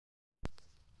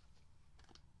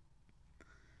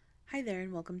Hi there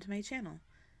and welcome to my channel.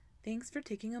 Thanks for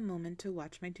taking a moment to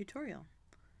watch my tutorial.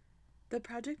 The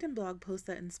project and blog post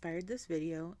that inspired this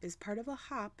video is part of a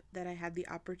hop that I had the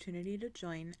opportunity to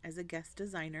join as a guest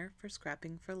designer for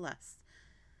Scrapping for Less.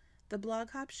 The blog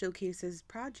hop showcases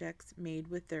projects made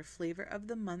with their Flavor of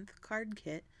the Month card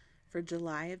kit for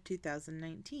July of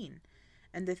 2019,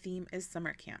 and the theme is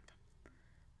summer camp.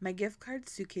 My gift card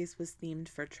suitcase was themed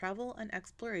for travel and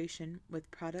exploration with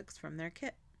products from their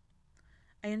kit.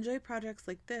 I enjoy projects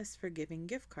like this for giving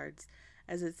gift cards,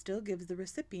 as it still gives the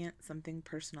recipient something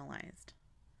personalized.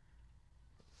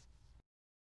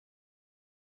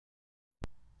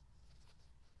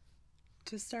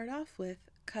 To start off with,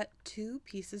 cut 2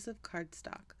 pieces of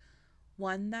cardstock,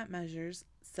 one that measures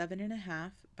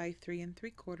 7.5 by 3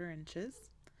 3/4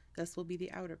 inches, this will be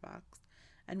the outer box,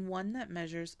 and one that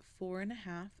measures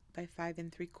 4.5 by 5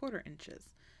 3/4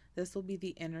 inches, this will be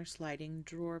the inner sliding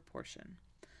drawer portion.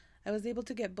 I was able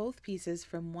to get both pieces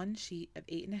from one sheet of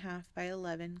 8.5 by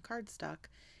 11 cardstock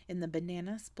in the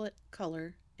banana split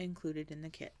color included in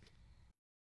the kit.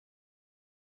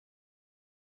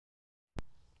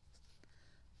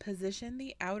 Position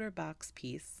the outer box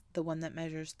piece, the one that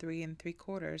measures 3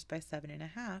 3/4 by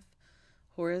 7.5,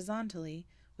 horizontally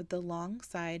with the long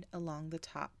side along the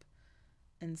top,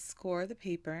 and score the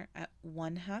paper at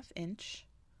 1/2 inch,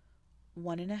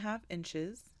 1.5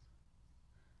 inches,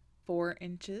 4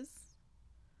 inches,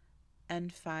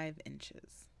 and 5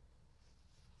 inches.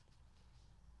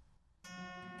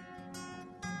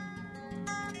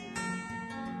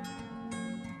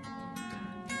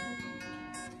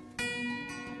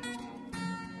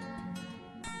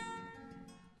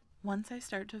 Once I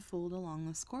start to fold along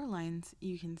the score lines,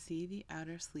 you can see the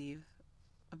outer sleeve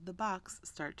of the box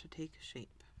start to take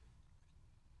shape.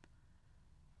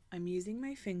 I'm using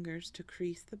my fingers to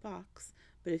crease the box,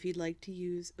 but if you'd like to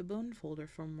use a bone folder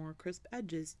for more crisp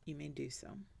edges, you may do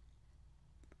so.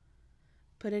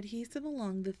 Put adhesive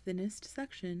along the thinnest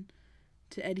section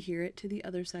to adhere it to the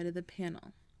other side of the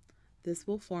panel. This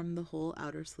will form the whole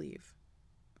outer sleeve.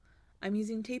 I'm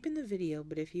using tape in the video,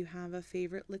 but if you have a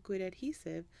favorite liquid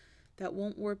adhesive that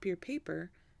won't warp your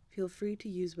paper, feel free to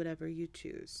use whatever you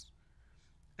choose.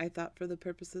 I thought for the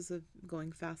purposes of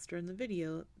going faster in the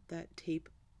video that tape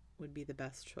would be the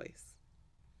best choice.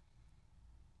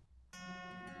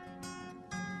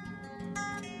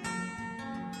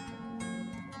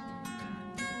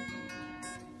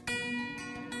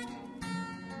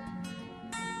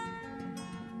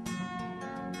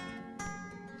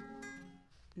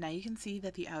 Now you can see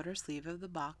that the outer sleeve of the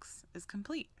box is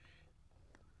complete.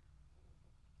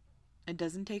 It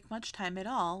doesn't take much time at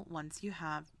all once you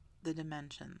have the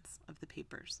dimensions of the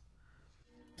papers.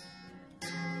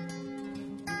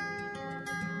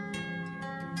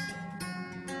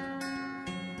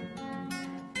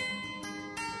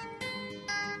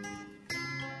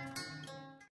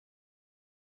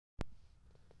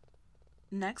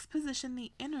 Next, position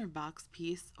the inner box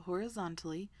piece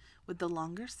horizontally with the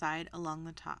longer side along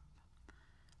the top.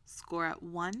 Score at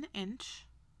 1 inch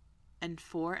and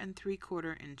 4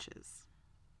 3/4 inches.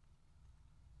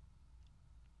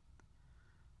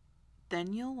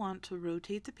 Then you'll want to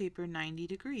rotate the paper 90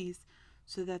 degrees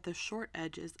so that the short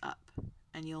edge is up,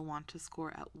 and you'll want to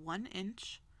score at 1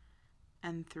 inch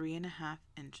and 3.5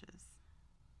 inches.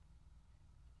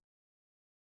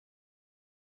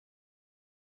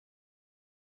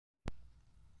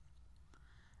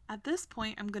 At this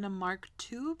point, I'm going to mark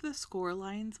 2 of the score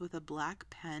lines with a black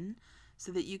pen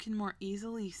so that you can more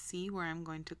easily see where I'm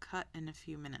going to cut in a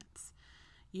few minutes.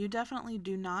 You definitely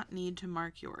do not need to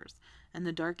mark yours, and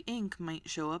the dark ink might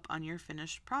show up on your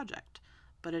finished project,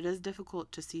 but it is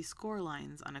difficult to see score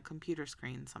lines on a computer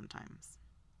screen sometimes.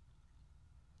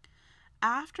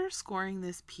 After scoring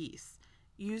this piece,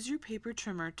 use your paper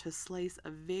trimmer to slice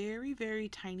a very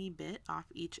tiny bit off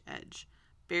each edge,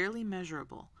 barely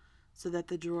measurable, so that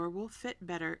the drawer will fit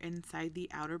better inside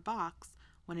the outer box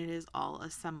when it is all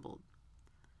assembled.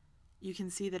 You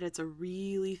can see that it's a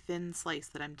really thin slice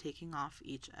that I'm taking off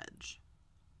each edge.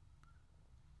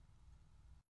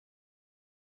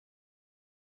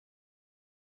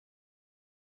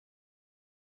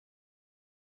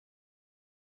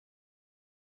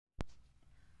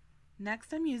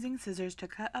 Next, I'm using scissors to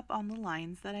cut up on the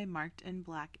lines that I marked in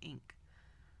black ink.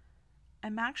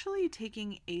 I'm actually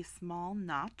taking a small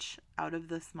notch out of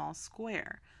the small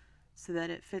square so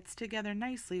that it fits together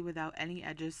nicely without any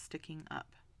edges sticking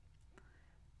up.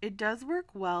 It does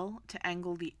work well to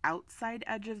angle the outside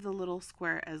edge of the little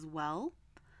square as well,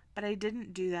 but I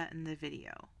didn't do that in the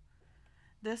video.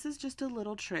 This is just a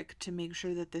little trick to make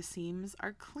sure that the seams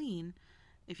are clean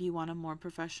if you want a more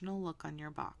professional look on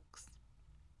your box.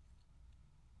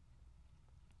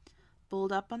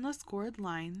 Fold up on the scored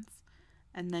lines,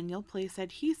 and then you'll place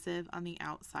adhesive on the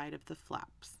outside of the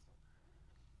flaps.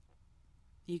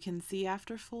 You can see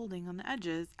after folding on the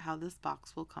edges how this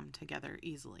box will come together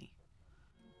easily.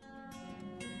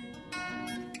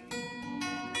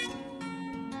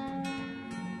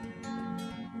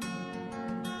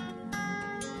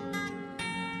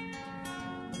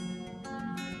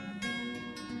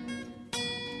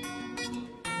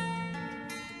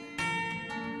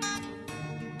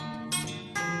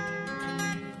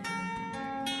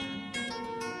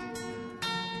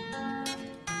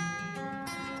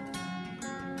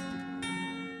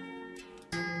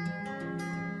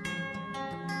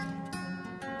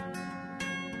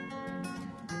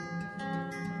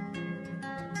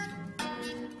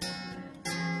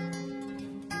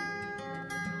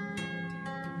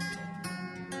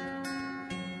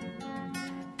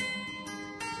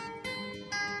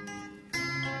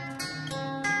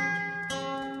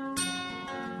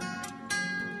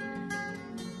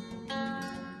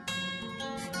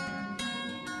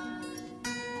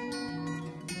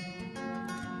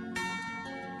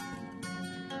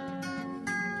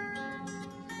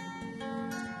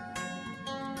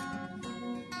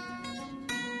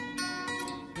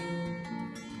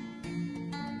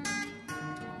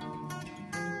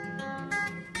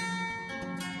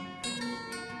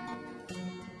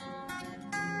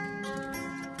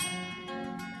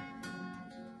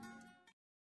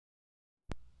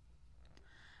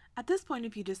 At this point,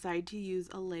 if you decide to use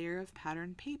a layer of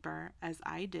patterned paper, as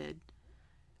I did,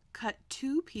 cut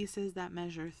 2 pieces that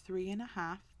measure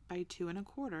 3.5 by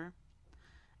 2.25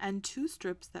 and 2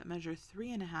 strips that measure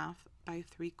 3.5 by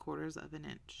 3/4 of an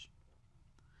inch.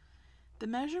 The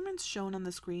measurements shown on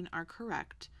the screen are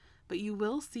correct, but you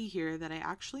will see here that I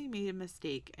actually made a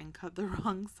mistake and cut the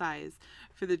wrong size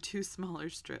for the 2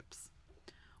 smaller strips.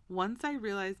 Once I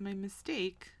realized my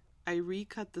mistake, I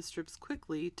recut the strips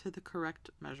quickly to the correct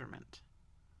measurement.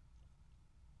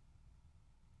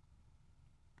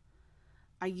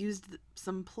 I used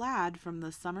some plaid from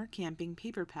the summer camping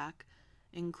paper pack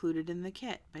included in the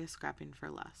kit by Scrapping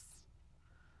for Less.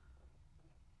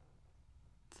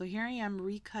 So here I am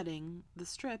recutting the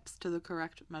strips to the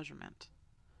correct measurement.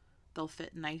 They'll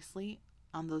fit nicely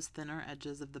on those thinner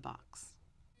edges of the box.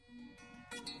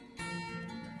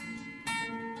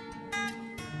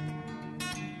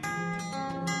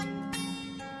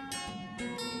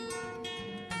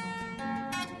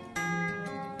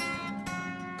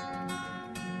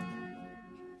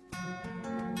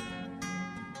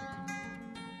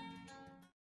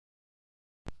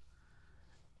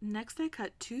 Next, I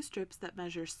cut 2 strips that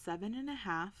measure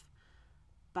 7.5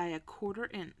 by 1/4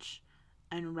 inch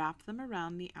and wrap them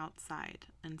around the outside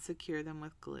and secure them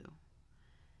with glue.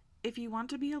 If you want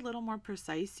to be a little more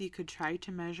precise, you could try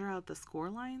to measure out the score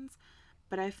lines,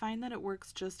 but I find that it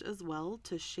works just as well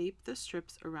to shape the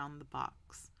strips around the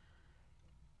box.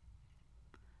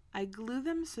 I glue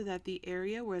them so that the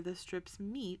area where the strips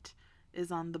meet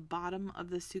is on the bottom of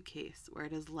the suitcase, where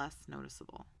it is less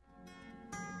noticeable.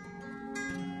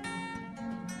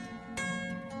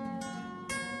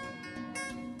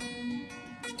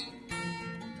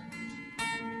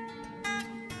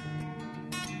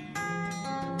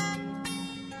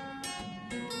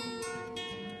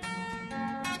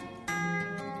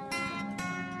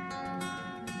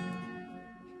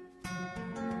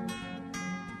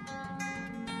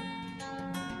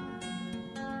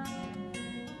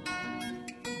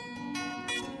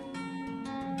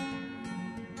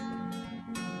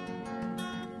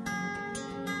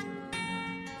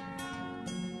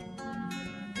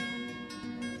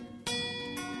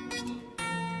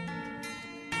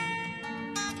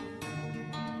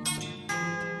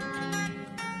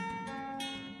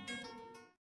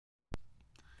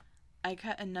 I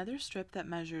cut another strip that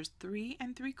measures 3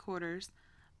 3/4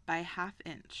 by 1/2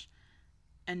 inch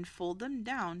and fold them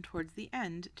down towards the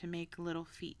end to make little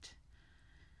feet.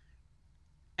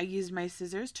 I used my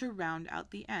scissors to round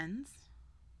out the ends,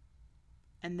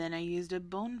 and then I used a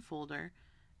bone folder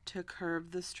to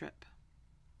curve the strip.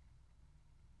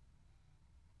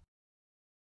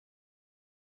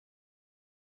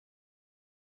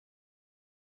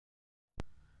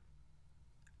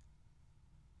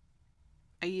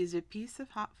 I used a piece of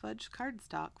hot fudge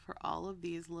cardstock for all of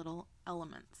these little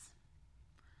elements.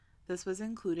 This was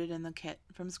included in the kit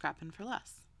from Scrappin' for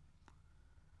Less.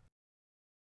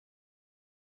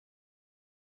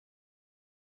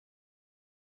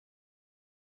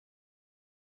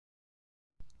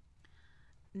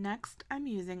 Next, I'm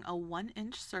using a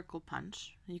 1-inch circle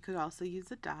punch, you could also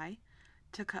use a die,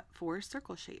 to cut 4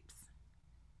 circle shapes.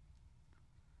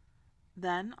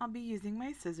 Then I'll be using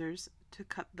my scissors to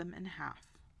cut them in half.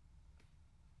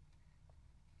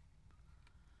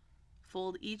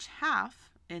 Fold each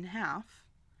half in half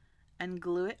and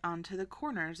glue it onto the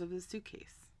corners of the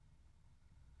suitcase.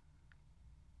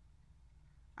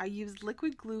 I used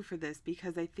liquid glue for this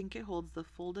because I think it holds the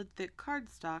folded thick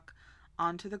cardstock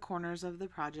onto the corners of the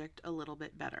project a little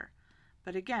bit better.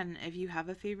 But again, if you have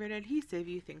a favorite adhesive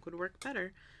you think would work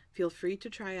better, feel free to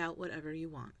try out whatever you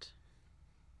want.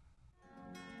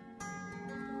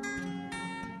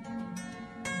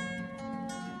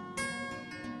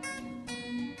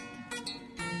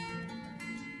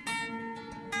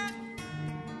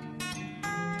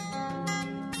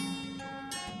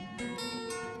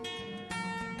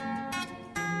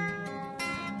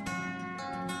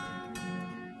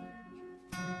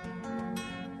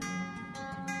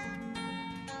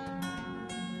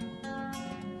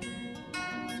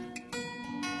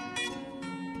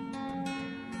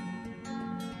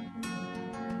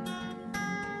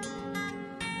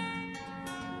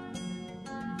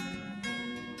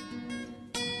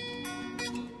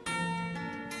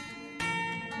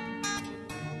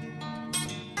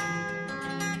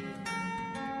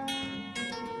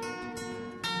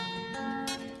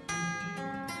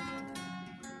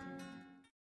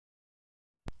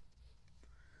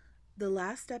 The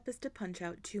last step is to punch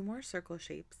out 2 more circle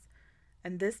shapes,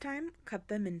 and this time cut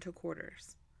them into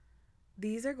quarters.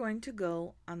 These are going to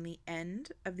go on the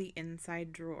end of the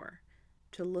inside drawer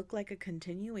to look like a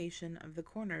continuation of the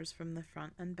corners from the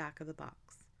front and back of the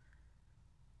box.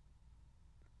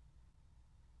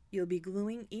 You'll be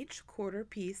gluing each quarter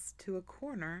piece to a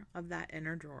corner of that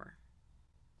inner drawer.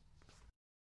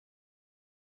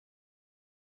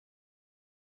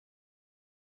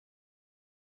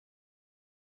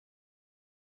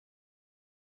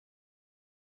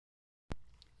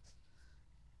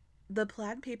 The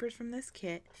plaid papers from this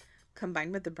kit,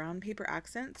 combined with the brown paper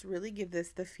accents, really give this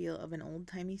the feel of an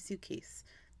old-timey suitcase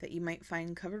that you might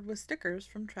find covered with stickers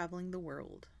from traveling the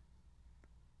world.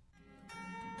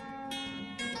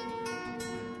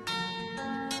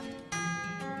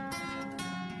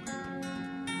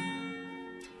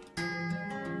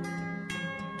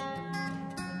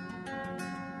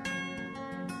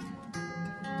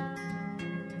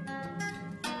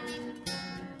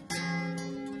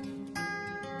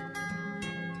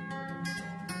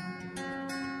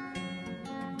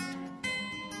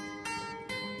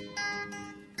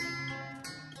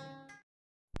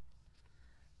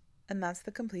 And that's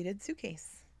the completed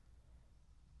suitcase.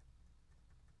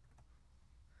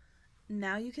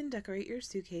 Now you can decorate your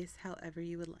suitcase however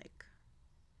you would like.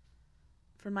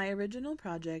 For my original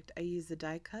project, I used the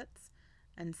die cuts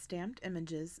and stamped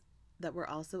images that were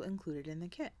also included in the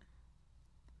kit.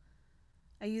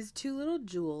 I used 2 little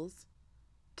jewels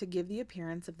to give the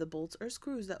appearance of the bolts or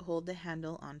screws that hold the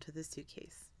handle onto the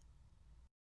suitcase.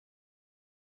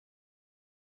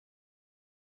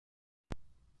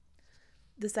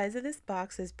 The size of this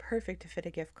box is perfect to fit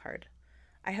a gift card.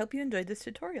 I hope you enjoyed this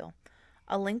tutorial.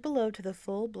 I'll link below to the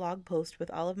full blog post with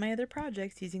all of my other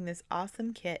projects using this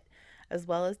awesome kit, as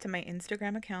well as to my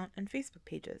Instagram account and Facebook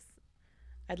pages.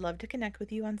 I'd love to connect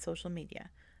with you on social media.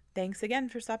 Thanks again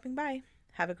for stopping by.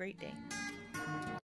 Have a great day.